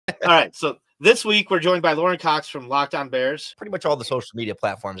All right. So this week we're joined by Lorin Cox from Locked On Bears. Pretty much all the social media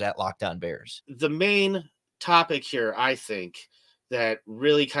platforms at Locked On Bears. The main topic here, I think, that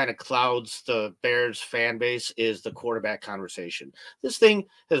really kind of clouds the Bears fan base is the quarterback conversation. This thing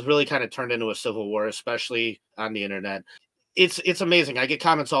has really kind of turned into a civil war, especially on the internet. It's amazing. I get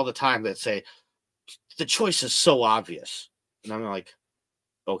comments all the time that say the choice is so obvious. And I'm like,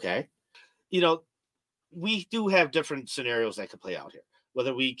 okay. We do have different scenarios that could play out here.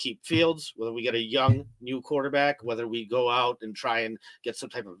 Whether we keep Fields, whether we get a young new quarterback, whether we go out and try and get some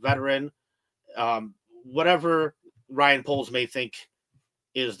type of veteran, whatever Ryan Poles may think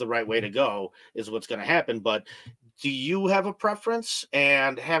is the right way to go is what's going to happen. But do you have a preference,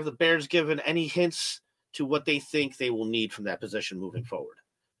 and have the Bears given any hints to what they think they will need from that position moving forward?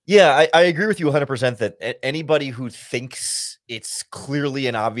 Yeah, I agree with you 100% that anybody who thinks it's clearly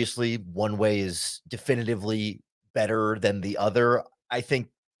and obviously one way is definitively better than the other, I think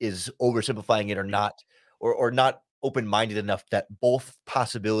is oversimplifying it or not open-minded enough that both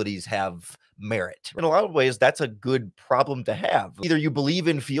possibilities have merit. In a lot of ways, that's a good problem to have. Either you believe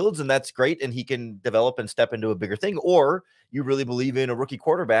in Fields and that's great and he can develop and step into a bigger thing, or you really believe in a rookie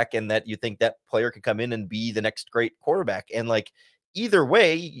quarterback and that you think that player could come in and be the next great quarterback. And like either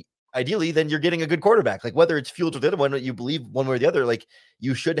way, ideally, then you're getting a good quarterback. Like whether it's Fields or the other one, you believe one way or the other, like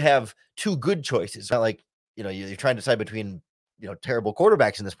you should have two good choices. Not like, you're trying to decide between terrible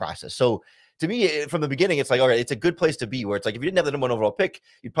quarterbacks in this process. So to me, from the beginning, it's like, all right, it's a good place to be, where it's like, if you didn't have the number one overall pick,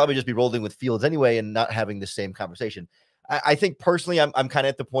 you'd probably just be rolling with Fields anyway and not having the same conversation. I think personally, I'm kind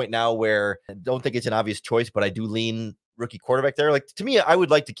of at the point now where I don't think it's an obvious choice, but I do lean rookie quarterback there. Like to me, I would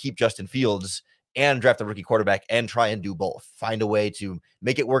like to keep Justin Fields and draft a rookie quarterback and try and do both. Find a way to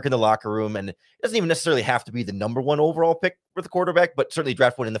make it work in the locker room. And it doesn't even necessarily have to be the number one overall pick for the quarterback, but certainly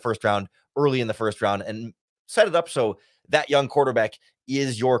draft one in the first round, early in the first round, and set it up so that young quarterback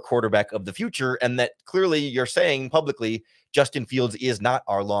is your quarterback of the future. And that clearly you're saying publicly, Justin Fields is not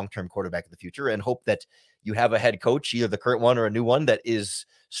our long-term quarterback of the future, and hope that you have a head coach, either the current one or a new one, that is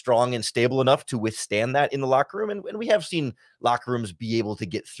strong and stable enough to withstand that in the locker room. And we have seen locker rooms be able to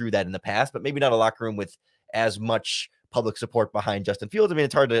get through that in the past, but maybe not a locker room with as much public support behind Justin Fields. I mean,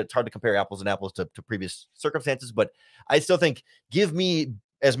 it's hard to compare apples and apples to previous circumstances, but I still think give me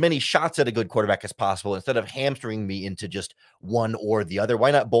as many shots at a good quarterback as possible instead of hamstring me into just one or the other. Why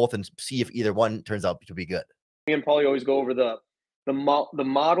not both and see if either one turns out to be good? Me and Paulie always go over the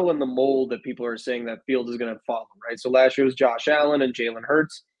model and the mold that people are saying that Fields is going to follow, right? So last year was Josh Allen and Jalen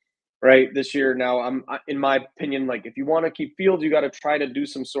Hurts, right? This year, now in my opinion, like if you want to keep Fields, you got to try to do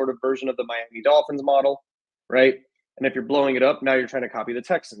some sort of version of the Miami Dolphins model, right? And if you're blowing it up, now you're trying to copy the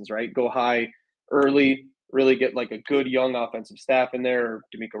Texans, right? Go high early, really get like a good young offensive staff in there. Or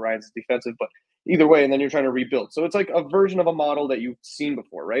D'Amico Ryans defensive, but either way, and then you're trying to rebuild. So it's like a version of a model that you've seen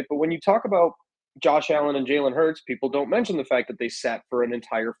before, right? But when you talk about Josh Allen and Jalen Hurts, people don't mention the fact that they sat for an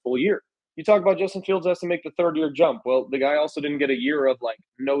entire full year. You talk about Justin Fields has to make the third-year jump. Well, the guy also didn't get a year of like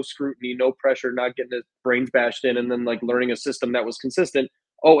no scrutiny, no pressure, not getting his brains bashed in, and then like learning a system that was consistent.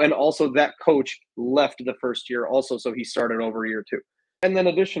 Oh, and also that coach left the first year also, so he started over year two. And then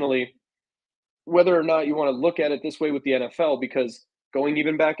additionally, whether or not you want to look at it this way with the NFL, because going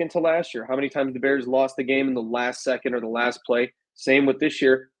even back into last year, how many times the Bears lost the game in the last second or the last play? Same with this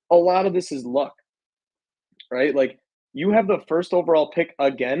year. A lot of this is luck, right? Like you have the first overall pick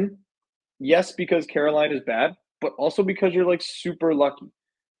again. Yes, because Carolina is bad, but also because you're like super lucky.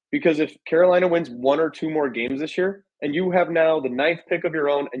 Because if Carolina wins one or two more games this year, and you have now the 9th pick of your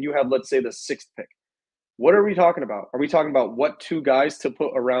own, and you have, let's say, the 6th pick, what are we talking about? Are we talking about what two guys to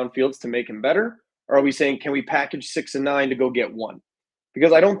put around Fields to make him better? Or are we saying, can we package 6 and 9 to go get one?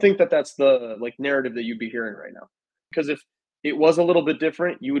 Because I don't think that that's the like narrative that you'd be hearing right now. Because if it was a little bit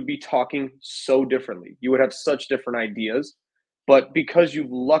different, you would be talking so differently. You would have such different ideas. But because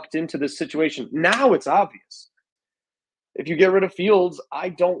you've lucked into this situation, now it's obvious. If you get rid of Fields, I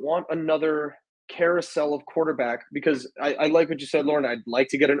don't want another carousel of quarterback, because I like what you said, Lorin. I'd like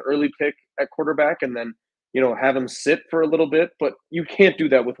to get an early pick at quarterback and then, have him sit for a little bit. But you can't do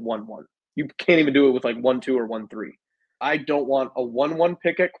that with 1-1. You can't even do it with like 1-2 or 1-3. I don't want a 1-1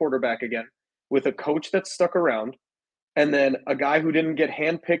 pick at quarterback again with a coach that's stuck around and then a guy who didn't get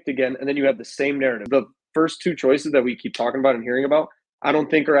handpicked again, and then you have the same narrative. The first two choices that we keep talking about and hearing about, I don't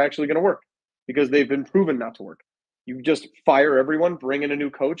think are actually going to work because they've been proven not to work. You just fire everyone, bring in a new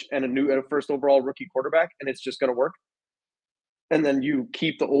coach and a first overall rookie quarterback, and it's just going to work. And then you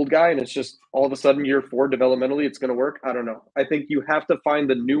keep the old guy, and it's just all of a sudden year 4 developmentally, it's going to work. I don't know. I think you have to find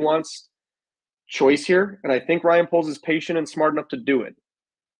the nuanced choice here, and I think Ryan Poles is patient and smart enough to do it.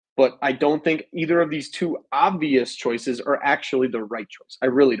 But I don't think either of these two obvious choices are actually the right choice. I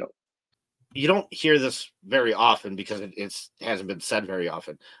really don't. You don't hear this very often because it hasn't been said very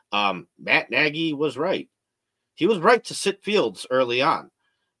often. Matt Nagy was right. He was right to sit Fields early on.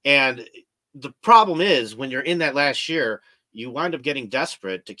 And the problem is when you're in that last year, you wind up getting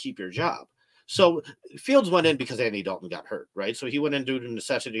desperate to keep your job. So Fields went in because Andy Dalton got hurt, right? So he went in due to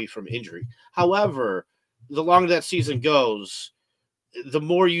necessity from injury. However, the longer that season goes, the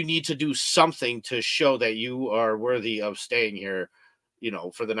more you need to do something to show that you are worthy of staying here,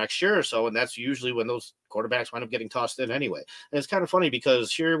 for the next year or so. And that's usually when those quarterbacks wind up getting tossed in anyway. And it's kind of funny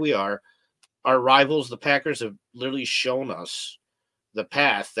because here we are, our rivals, the Packers, have literally shown us the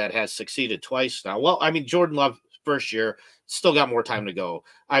path that has succeeded twice now. Well, I mean, Jordan Love first year still got more time to go.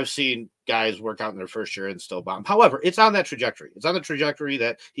 I've seen guys work out in their first year and still bomb. However, it's on that trajectory. It's on the trajectory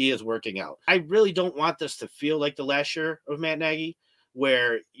that he is working out. I really don't want this to feel like the last year of Matt Nagy,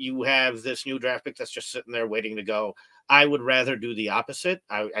 where you have this new draft pick that's just sitting there waiting to go. I would rather do the opposite.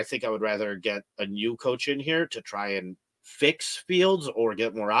 I think I would rather get a new coach in here to try and fix Fields or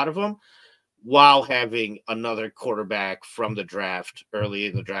get more out of him, while having another quarterback from the draft, early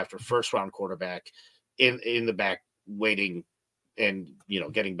in the draft, or first round quarterback in the back waiting and,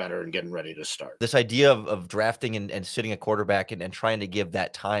 getting better and getting ready to start. This idea of drafting and sitting a quarterback and trying to give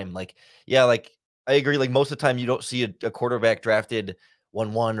that time, I agree. Like most of the time you don't see a quarterback drafted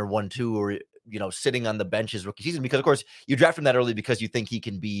 1-1 or 1-2 or, sitting on the benches rookie season, because of course you draft him that early because you think he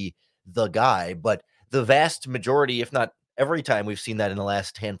can be the guy. But the vast majority, if not every time we've seen that in the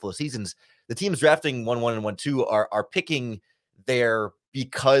last handful of seasons, the teams drafting 1-1 and 1-2 are picking there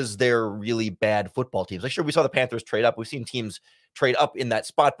because they're really bad football teams. Like, sure, we saw the Panthers trade up. We've seen teams trade up in that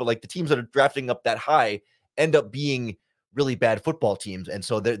spot, but like the teams that are drafting up that high end up being really bad football teams. And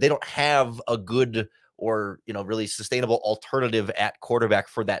so they don't have a good or, really sustainable alternative at quarterback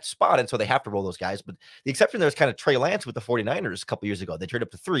for that spot. And so they have to roll those guys. But the exception there is kind of Trey Lance with the 49ers a couple years ago. They traded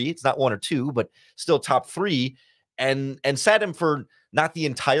up to 3. It's not 1 or 2, but still top 3, and sat him for not the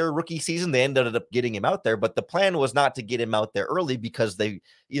entire rookie season. They ended up getting him out there, but the plan was not to get him out there early because they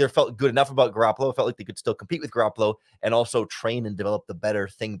either felt good enough about Garoppolo, felt like they could still compete with Garoppolo, and also train and develop the better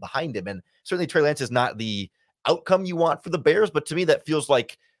thing behind him. And certainly Trey Lance is not the outcome you want for the Bears, but to me that feels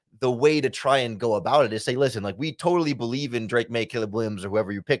like the way to try and go about it is say, listen, like we totally believe in Drake May, Caleb Williams, or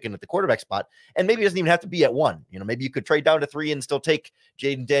whoever you're picking at the quarterback spot. And maybe it doesn't even have to be at 1. Maybe you could trade down to 3 and still take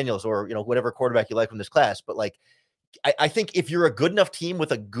Jaden Daniels or, whatever quarterback you like from this class. But like, I think if you're a good enough team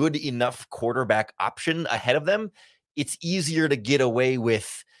with a good enough quarterback option ahead of them, it's easier to get away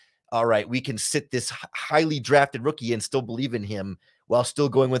with, all right, we can sit this highly drafted rookie and still believe in him while still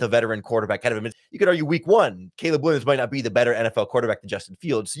going with a veteran quarterback ahead of him. You could argue week 1, Caleb Williams might not be the better NFL quarterback than Justin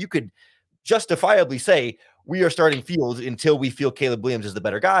Fields. So you could justifiably say we are starting Fields until we feel Caleb Williams is the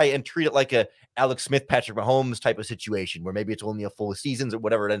better guy and treat it like a Alex Smith, Patrick Mahomes type of situation where maybe it's only a full seasons or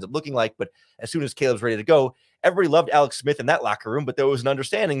whatever it ends up looking like. But as soon as Caleb's ready to go, everybody loved Alex Smith in that locker room, but there was an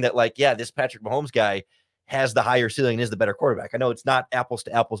understanding that like, yeah, this Patrick Mahomes guy has the higher ceiling and is the better quarterback. I know it's not apples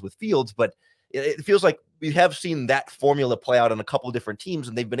to apples with Fields, but it feels like we have seen that formula play out on a couple of different teams,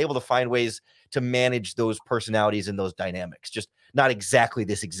 and they've been able to find ways to manage those personalities and those dynamics, just not exactly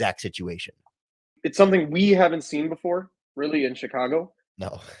this exact situation. It's something we haven't seen before, really, in Chicago.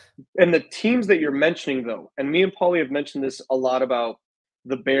 No. And the teams that you're mentioning, though, and me and Paulie have mentioned this a lot about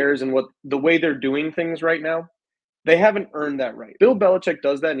the Bears and what the way they're doing things right now, they haven't earned that right. Bill Belichick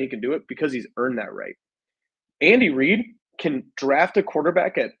does that, and he can do it because he's earned that right. Andy Reid can draft a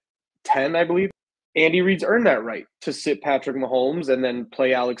quarterback at 10, I believe. Andy Reid's earned that right to sit Patrick Mahomes and then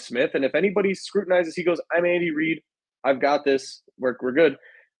play Alex Smith. And if anybody scrutinizes, he goes, I'm Andy Reid. I've got this. We're good.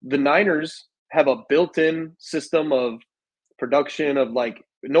 The Niners have a built-in system of production of like,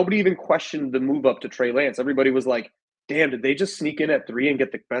 nobody even questioned the move up to Trey Lance. Everybody was like, damn, did they just sneak in at 3 and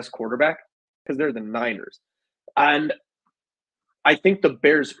get the best quarterback? Because they're the Niners. And I think the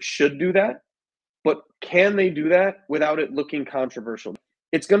Bears should do that. But can they do that without it looking controversial?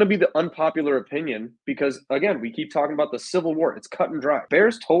 It's going to be the unpopular opinion because, again, we keep talking about the Civil War. It's cut and dry.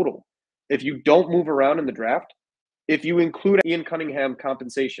 Bears total, if you don't move around in the draft, if you include Ian Cunningham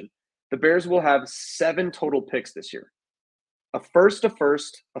compensation, the Bears will have 7 total picks this year. A first, a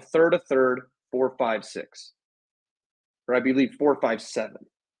third, 4, 5, 6. Or I believe 4, 5, 7.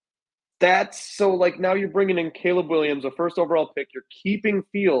 That's so like now you're bringing in Caleb Williams, a first overall pick. You're keeping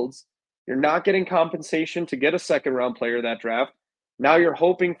Fields. You're not getting compensation to get a second-round player that draft. Now you're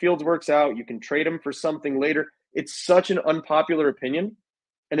hoping Fields works out. You can trade him for something later. It's such an unpopular opinion,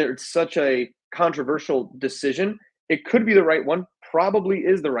 and it's such a controversial decision. It could be the right one. Probably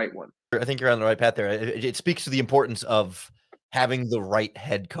is the right one. I think you're on the right path there. It speaks to the importance of having the right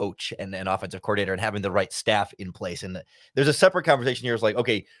head coach and offensive coordinator and having the right staff in place. And there's a separate conversation here. It's like,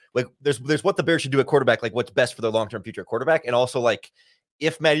 okay, like there's what the Bears should do at quarterback, like what's best for their long-term future at quarterback. And also like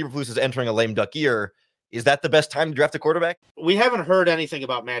if Matt Eberflus is entering a lame duck year, is that the best time to draft a quarterback? We haven't heard anything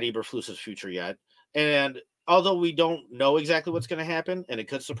about Matt Eberflus's future yet. And although we don't know exactly what's going to happen, and it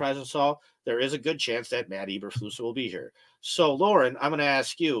could surprise us all, there is a good chance that Matt Eberflus will be here. So, Lorin, I'm going to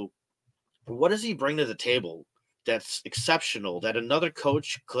ask you, what does he bring to the table that's exceptional that another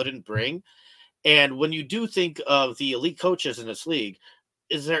coach couldn't bring? And when you do think of the elite coaches in this league,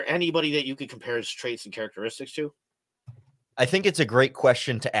 is there anybody that you could compare his traits and characteristics to? I think it's a great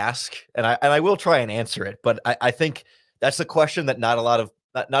question to ask, and I will try and answer it, but I think that's a question that not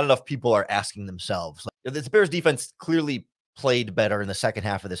enough people are asking themselves. Like, the Bears defense clearly played better in the second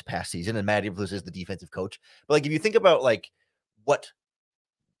half of this past season, and Matt Eberflus is the defensive coach. But like, if you think about like what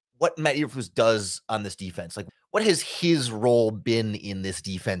Matt Eberflus does on this defense, like what has his role been in this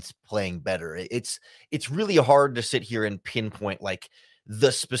defense playing better? It's really hard to sit here and pinpoint like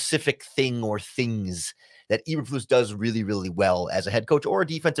the specific thing or things that Eberflus does really, really well as a head coach or a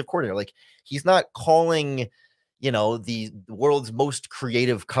defensive coordinator. Like he's not calling, the world's most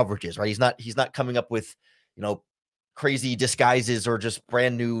creative coverages, right? He's not coming up with, crazy disguises or just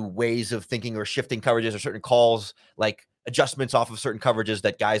brand new ways of thinking or shifting coverages or certain calls, like adjustments off of certain coverages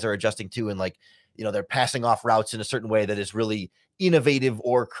that guys are adjusting to. And like, they're passing off routes in a certain way that is really innovative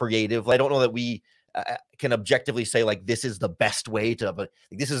or creative. I don't know that we can objectively say like this is the best way to, but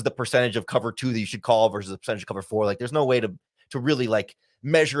like, this is the percentage of cover 2 that you should call versus the percentage of cover 4. Like there's no way to really like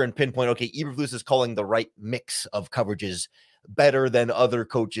measure and pinpoint, okay, Eberflus is calling the right mix of coverages better than other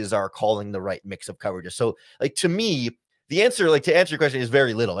coaches are calling the right mix of coverages. So like to me, the answer, like to answer your question, is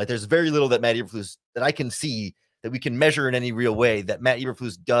very little. Like there's very little that Matt Eberflus that I can see that we can measure in any real way that Matt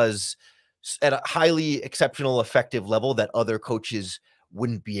Eberflus does at a highly exceptional, effective level that other coaches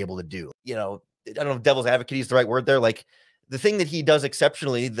wouldn't be able to do. I don't know if devil's advocate is the right word there. Like the thing that he does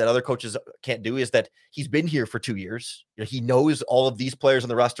exceptionally that other coaches can't do is that he's been here for 2 years. He knows all of these players on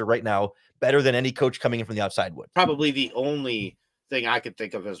the roster right now better than any coach coming in from the outside would. Probably the only thing I could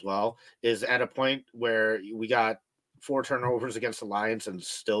think of as well is at a point where we got 4 turnovers against the Lions and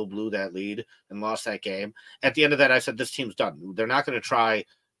still blew that lead and lost that game. At the end of that, I said, this team's done. They're not going to try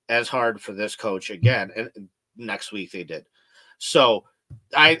as hard for this coach again. And next week they did. So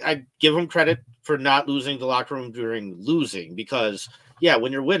I give him credit for not losing the locker room during losing because, yeah,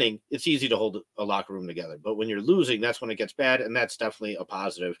 when you're winning, it's easy to hold a locker room together. But when you're losing, that's when it gets bad, and that's definitely a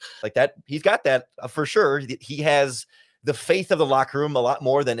positive. Like that, he's got that for sure. He has the faith of the locker room a lot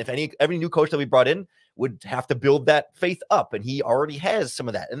more than if every new coach that we brought in would have to build that faith up, and he already has some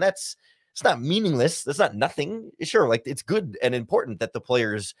of that. And it's not meaningless. That's not nothing. Sure, like it's good and important that the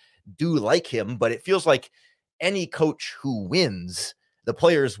players do like him, but it feels like any coach who wins, the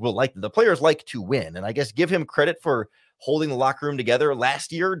players will like them. The players like to win. And I guess give him credit for holding the locker room together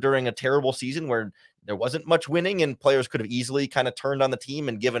last year during a terrible season where there wasn't much winning and players could have easily kind of turned on the team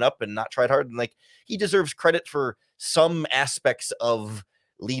and given up and not tried hard. And like he deserves credit for some aspects of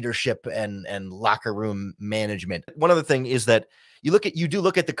leadership and locker room management. One other thing is that you do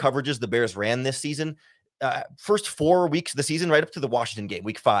look at the coverages the Bears ran this season. First 4 weeks of the season, right up to the Washington game,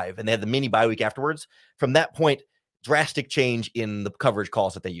 week 5, and they had the mini bye week afterwards. From that point, drastic change in the coverage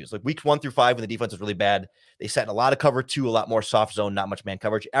calls that they use. Like weeks 1 through 5, when the defense was really bad, they set a lot of cover 2, a lot more soft zone, not much man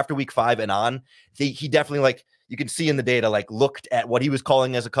coverage. After week 5 and on, he definitely, like you can see in the data, like looked at what he was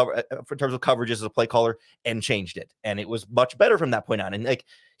calling as a cover in terms of coverages as a play caller and changed it. And it was much better from that point on. And like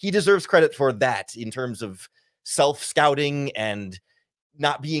he deserves credit for that in terms of self-scouting and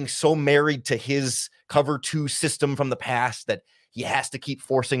not being so married to his cover 2 system from the past that he has to keep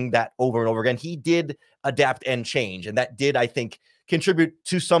forcing that over and over again. He did adapt and change, and that did, I think, contribute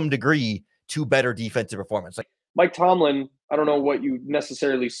to some degree to better defensive performance. Like Mike Tomlin, I don't know what you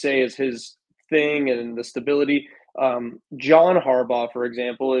necessarily say is his thing and the stability. John Harbaugh, for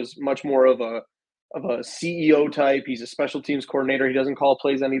example, is much more of a CEO type. He's a special teams coordinator. He doesn't call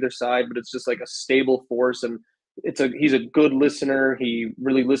plays on either side, but it's just like a stable force, and he's a good listener. He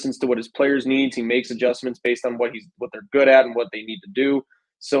really listens to what his players needs. He makes adjustments based on what they're good at and what they need to do.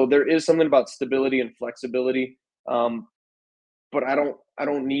 So there is something about stability and flexibility. But I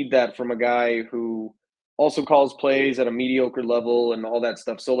don't need that from a guy who also calls plays at a mediocre level and all that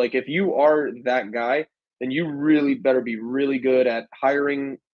stuff. So like if you are that guy, then you really better be really good at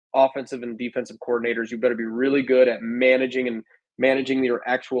hiring offensive and defensive coordinators. You better be really good at managing your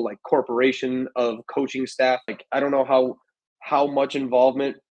actual like corporation of coaching staff. Like I don't know how much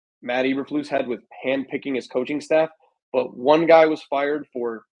involvement Matt Eberflus had with handpicking his coaching staff, but one guy was fired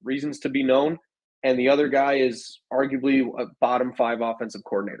for reasons to be known. and the other guy is arguably a bottom 5 offensive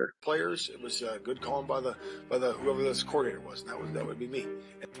coordinator. Players, it was a good call by the whoever this coordinator was. That would be me.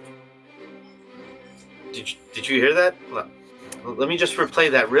 Did you hear that? Let me just replay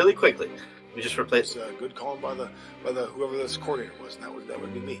that really quickly. Let me just replay. It's a good call by the whoever this coordinator was. That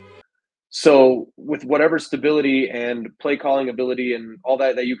would be me. So with whatever stability and play calling ability and all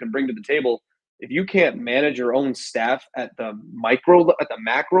that you can bring to the table, if you can't manage your own staff at the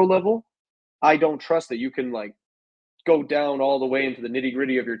macro level, I don't trust that you can like go down all the way into the nitty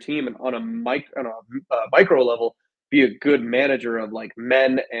gritty of your team and on a micro level be a good manager of like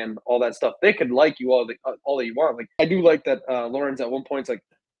men and all that stuff. They could like you all that you want. Like I do like that Lorin's at one point like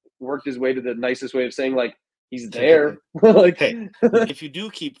worked his way to the nicest way of saying like he's there. Like hey, if you do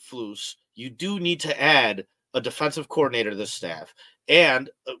keep Flus, you do need to add a defensive coordinator to this staff and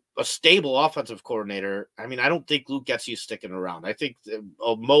a stable offensive coordinator. I mean, I don't think Luke Getsy is sticking around. I think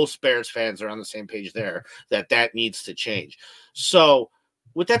most Bears fans are on the same page there that needs to change. So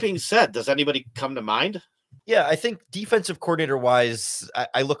with that being said, does anybody come to mind? Yeah, I think defensive coordinator wise,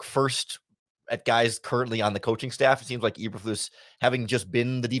 I look first at guys currently on the coaching staff. It seems like Eberflus, having just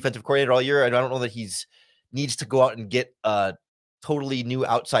been the defensive coordinator all year, I don't know that he's needs to go out and get a totally new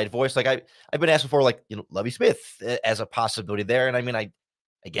outside voice. Like I've been asked before, like, Lovie Smith as a possibility there. And I mean, I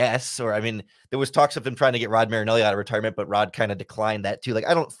guess, or I mean, there was talks of him trying to get Rod Marinelli out of retirement, but Rod kind of declined that too. Like,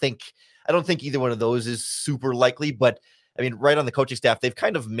 I don't think either one of those is super likely, but I mean, right on the coaching staff, they've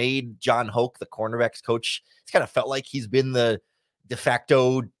kind of made John Hoke, the cornerbacks coach. It's kind of felt like he's been the de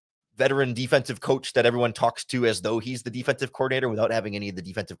facto veteran defensive coach that everyone talks to as though he's the defensive coordinator without having any of the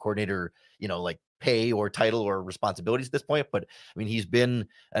defensive coordinator, like pay or title or responsibilities at this point. But I mean, he's been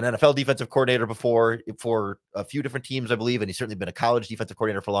an NFL defensive coordinator before for a few different teams, I believe. And he's certainly been a college defensive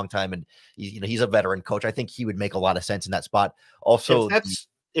coordinator for a long time. And he's a veteran coach. I think he would make a lot of sense in that spot. Also,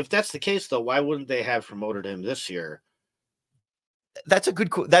 if that's the case though, why wouldn't they have promoted him this year? That's a good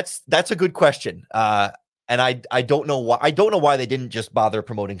question. And I don't know why. I don't know why they didn't just bother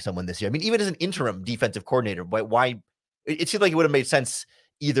promoting someone this year. I mean, even as an interim defensive coordinator, why? It seemed like it would have made sense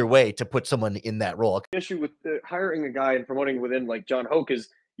either way to put someone in that role. The issue with hiring a guy and promoting within like John Hoke is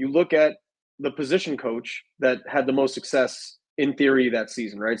you look at the position coach that had the most success in theory that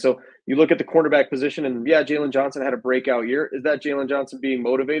season, right? So you look at the cornerback position, and yeah, Jalen Johnson had a breakout year. Is that Jalen Johnson being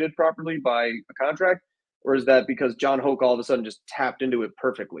motivated properly by a contract, or is that because John Hoke all of a sudden just tapped into it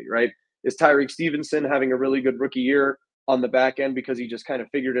perfectly, right? Is Tyrique Stevenson having a really good rookie year on the back end because he just kind of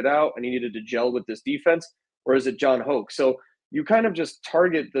figured it out and he needed to gel with this defense? Or is it John Hoke? So you kind of just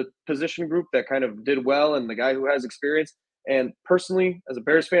target the position group that kind of did well and the guy who has experience. And personally, as a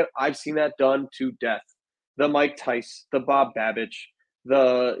Bears fan, I've seen that done to death. The Mike Tice, the Bob Babbage,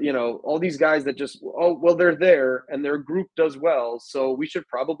 all these guys that just, they're there and their group does well, so we should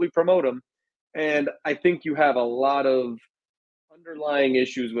probably promote them. And I think you have a lot of underlying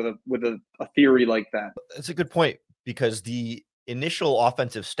issues with a theory like that. That's a good point, because the initial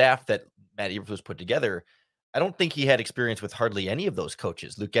offensive staff that Matt Eberflus put together, I don't think he had experience with hardly any of those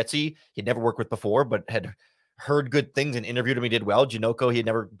coaches. Luke Getsy, he'd never worked with before, but had heard good things and interviewed him. He did well. Janoko, he had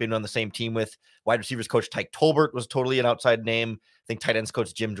never been on the same team with. Wide receivers coach Tyke Tolbert was totally an outside name. I think tight ends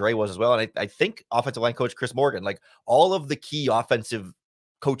coach Jim Dre was as well. And I think offensive line coach Chris Morgan, like all of the key offensive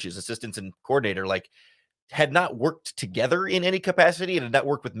coaches, assistants, and coordinator, like had not worked together in any capacity and had not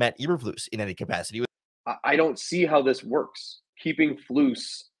worked with Matt Eberflus in any capacity. I don't see how this works. Keeping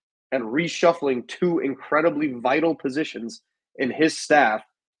Flus and reshuffling two incredibly vital positions in his staff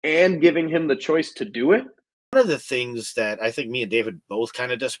and giving him the choice to do it. One of the things that I think me and David both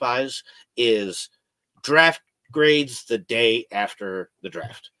kind of despise is draft grades the day after the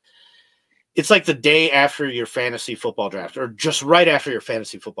draft. It's like the day after your fantasy football draft, or just right after your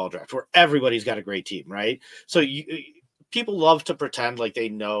fantasy football draft, where everybody's got a great team, right? So people love to pretend like they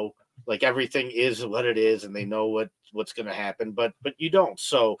know, like everything is what it is, and they know what's going to happen, but you don't.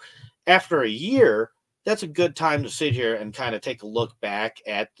 So after a year, that's a good time to sit here and kind of take a look back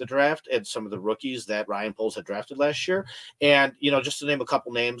at the draft and some of the rookies that Ryan Poles had drafted last year. And, just to name a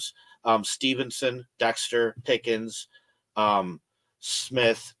couple names, Stevenson, Dexter, Pickens,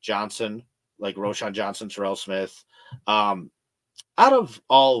 Smith, Johnson, like Roschon Johnson, Terrell Smith. Out of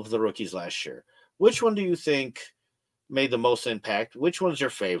all of the rookies last year, which one do you think made the most impact? Which one's your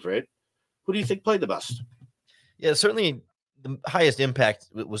favorite? Who do you think played the best? Yeah, certainly the highest impact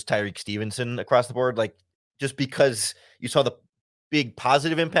was Tyrique Stevenson across the board, like just because you saw the big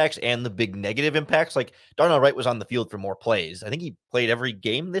positive impacts and the big negative impacts. Like Darnell Wright was on the field for more plays. I think he played every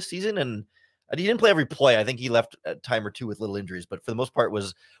game this season, and he didn't play every play. I think he left a time or two with little injuries, but for the most part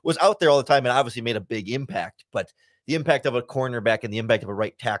was out there all the time and obviously made a big impact. But the impact of a cornerback and the impact of a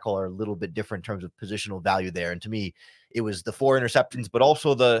right tackle are a little bit different in terms of positional value there. And to me, it was the 4 interceptions, but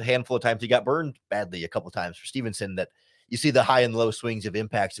also the handful of times he got burned badly a couple of times for Stevenson that you see the high and low swings of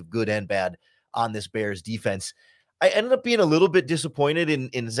impacts of good and bad on this Bears defense. I ended up being a little bit disappointed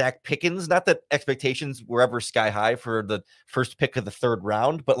in Zach Pickens. Not that expectations were ever sky high for the first pick of the 3rd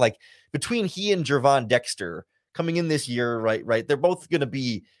round, but like between he and Gervon Dexter coming in this year, right, they're both going to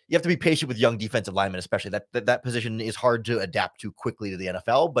be, you have to be patient with young defensive linemen, especially that position is hard to adapt to quickly to the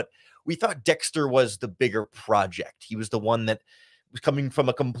NFL. But we thought Dexter was the bigger project. He was the one that was coming from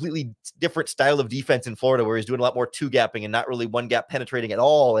a completely different style of defense in Florida, where he's doing a lot more 2-gapping and not really 1-gap penetrating at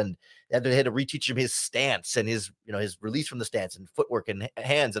all. And had to reteach him his stance and his release from the stance and footwork and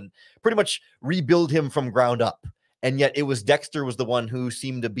hands, and pretty much rebuild him from ground up. And yet it was Dexter was the one who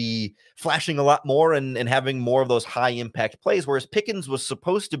seemed to be flashing a lot more and having more of those high impact plays, whereas Pickens was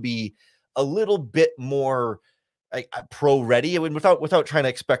supposed to be a little bit more pro ready. I mean, without trying to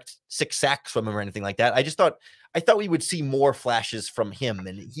expect 6 sacks from him or anything like that. I thought we would see more flashes from him,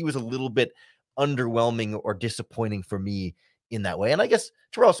 and he was a little bit underwhelming or disappointing for me in that way. And I guess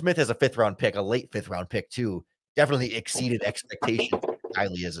Terrell Smith has a 5th round pick, a late 5th round pick too, definitely exceeded expectations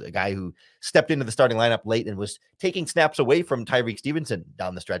highly as a guy who stepped into the starting lineup late and was taking snaps away from Tyrique Stevenson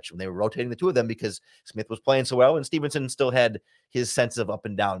down the stretch when they were rotating the two of them because Smith was playing so well and Stevenson still had his sense of up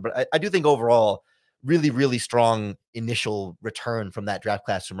and down. But I do think overall, really, really strong initial return from that draft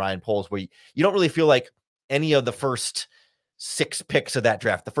class from Ryan Poles, where you don't really feel like any of the first 6 picks of that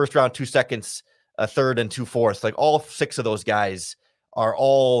draft, the 1st round, 2 seconds, a 3rd and 2 fourths, like all 6 of those guys are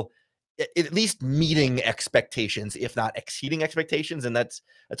all at least meeting expectations, if not exceeding expectations. And that's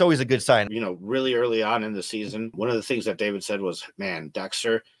always a good sign. Really early on in the season, one of the things that David said was, man,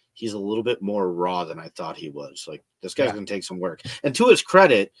 Dexter, he's a little bit more raw than I thought he was. Like, this guy's going to take some work. And to his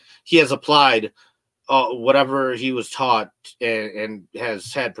credit, he has applied whatever he was taught and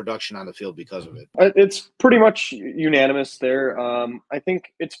has had production on the field because of it. It's pretty much unanimous there. I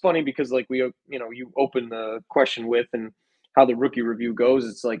think it's funny because like you open the question with and how the rookie review goes.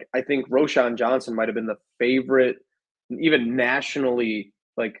 It's like, I think Roschon Johnson might've been the favorite, even nationally,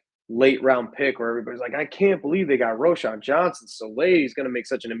 like late round pick where everybody's like, I can't believe they got Roschon Johnson so late. He's going to make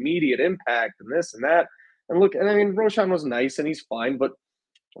such an immediate impact and this and that. And look, and I mean, Roschon was nice and he's fine, but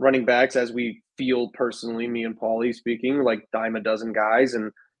running backs, as we feel personally, me and Paulie speaking, like dime a dozen guys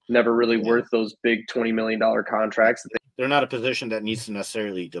and never really worth those big $20 million contracts. They're not a position that needs to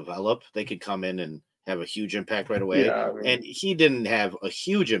necessarily develop. They could come in and have a huge impact right away. Yeah, I mean, and he didn't have a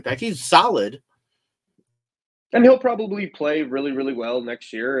huge impact. He's solid. And he'll probably play really, really well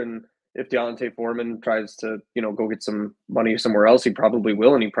next year. And if Deontay Foreman tries to, go get some money somewhere else, he probably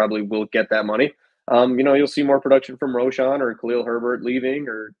will, and he probably will get that money. You'll see more production from Roschon or Khalil Herbert leaving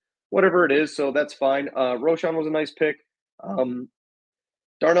or whatever it is. So that's fine. Roschon was a nice pick.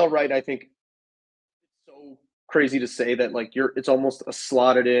 Darnell Wright, I think, so crazy to say that like it's almost a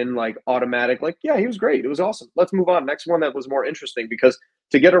slotted in, like automatic, like, yeah, he was great. It was awesome. Let's move on. Next one that was more interesting, because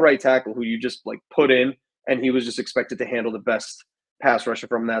to get a right tackle who you just like put in and he was just expected to handle the best pass rusher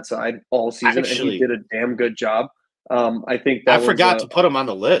from that side all season. Actually, and he did a damn good job. I think that I forgot to put him on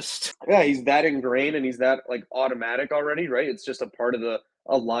the list. Yeah, he's that ingrained and he's that like automatic already, right? It's just a part of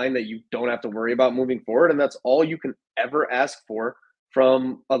a line that you don't have to worry about moving forward. And that's all you can ever ask for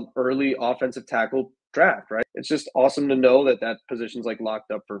from an early offensive tackle draft, right? It's just awesome to know that position's like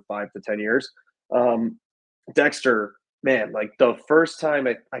locked up for 5 to 10 years. Dexter, man, like the first time,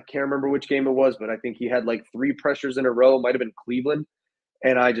 I can't remember which game it was, but I think he had like 3 pressures in a row, might have been Cleveland.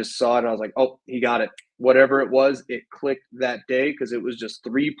 And I just saw it and I was like, oh, he got it. Whatever it was, it clicked that day because it was just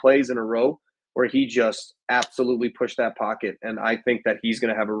 3 plays in a row where he just absolutely pushed that pocket. And I think that he's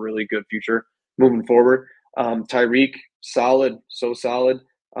going to have a really good future moving forward. Tyrique, solid, so solid.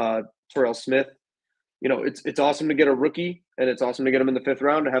 Terrell Smith, it's awesome to get a rookie and it's awesome to get him in the 5th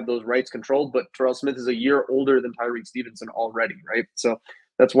round to have those rights controlled. But Terrell Smith is a year older than Tyrique Stevenson already, right? So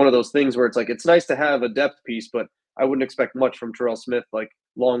that's one of those things where it's like, it's nice to have a depth piece, but I wouldn't expect much from Terrell Smith, like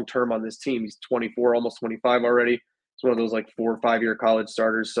long-term on this team. He's 24, almost 25 already. It's one of those like 4 or 5 year college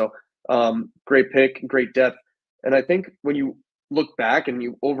starters. So great pick, great depth. And I think when you look back and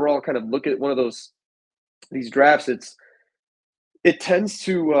you overall kind of look at one of these drafts, it tends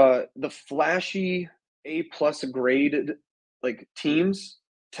to the flashy A+ graded like teams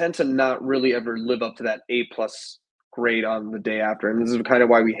tend to not really ever live up to that A+ grade on the day after. And this is kind of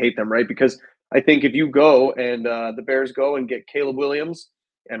why we hate them, right? Because I think if you go and the Bears go and get Caleb Williams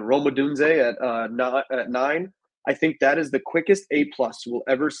and Rome Odunze at 9, I think that is the quickest A+ we'll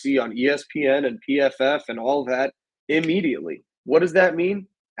ever see on ESPN and PFF and all that immediately. What does that mean?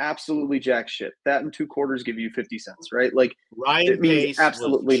 absolutely jack shit. That and 2 quarters give you 50 cents, right? Like Ryan it means Pace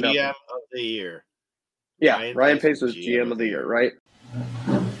absolutely was GM nothing. of the year. Yeah, Ryan Pace was GM GM of the year, right?